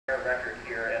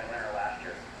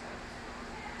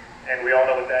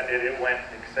that did, it went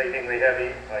exceedingly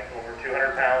heavy, like over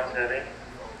 200 pounds heavy.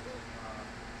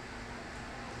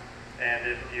 And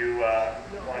if you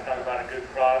want to talk about a good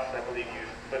cross, I believe you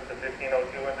put the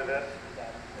 1502 into this.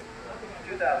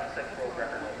 2006 world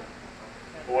record holder.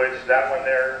 Which that one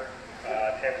there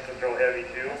tends to throw heavy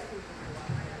too.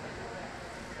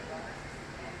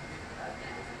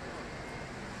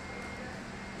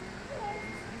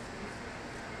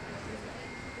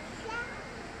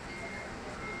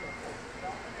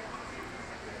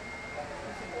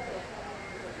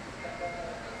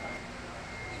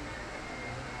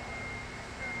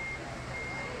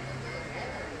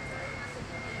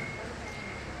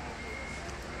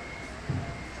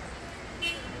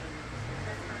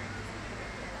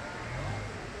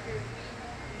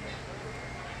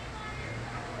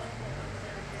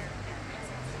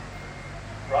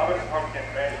 Robin's Pumkin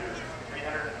measures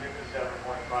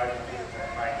 357.5 feet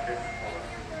at 954.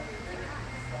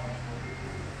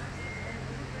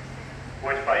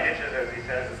 Which by inches, as he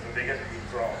says, is the biggest we've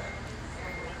grown.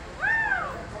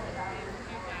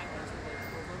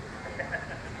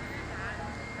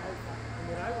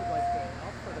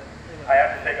 I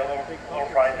have to take a little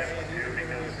pride in this too,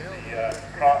 because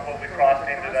what we crossed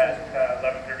into that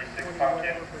 1136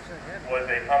 pumpkin was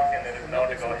a pumpkin that is known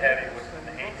to go heavy with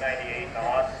an 898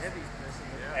 knots,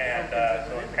 and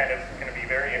so it's kind of going to be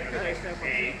very interesting to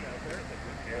see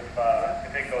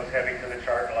if it goes heavy to the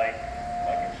chart like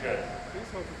it should.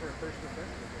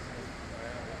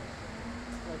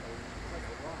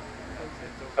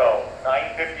 So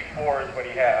 954 is what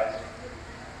he has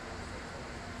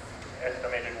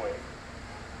estimated weight.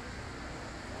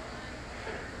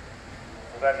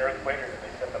 Was that an earthquake or did they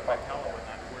set the pump?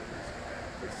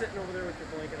 It's sitting over there with your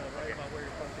blanket on, right about where your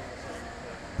pumpkin is.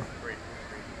 Great.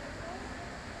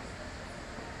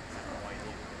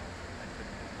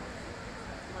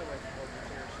 My wife's walking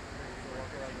chairs.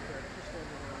 Walk around the chair. Just stand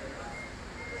over there.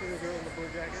 See the girl in the blue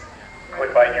jacket?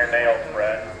 Quit biting your nails,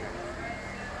 Brad.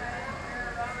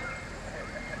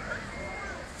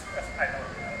 I know.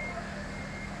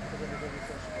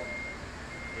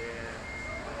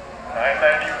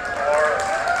 994.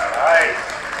 Nice.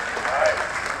 Nice.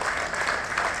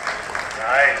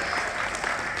 Nice.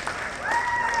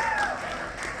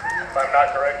 If I'm not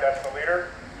correct, that's the leader.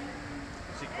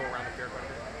 Does he go around the fair quite a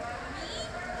bit?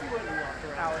 She went and walked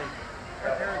around.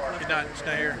 She's not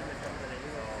here.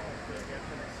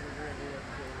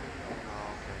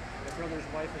 My brother's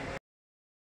wife and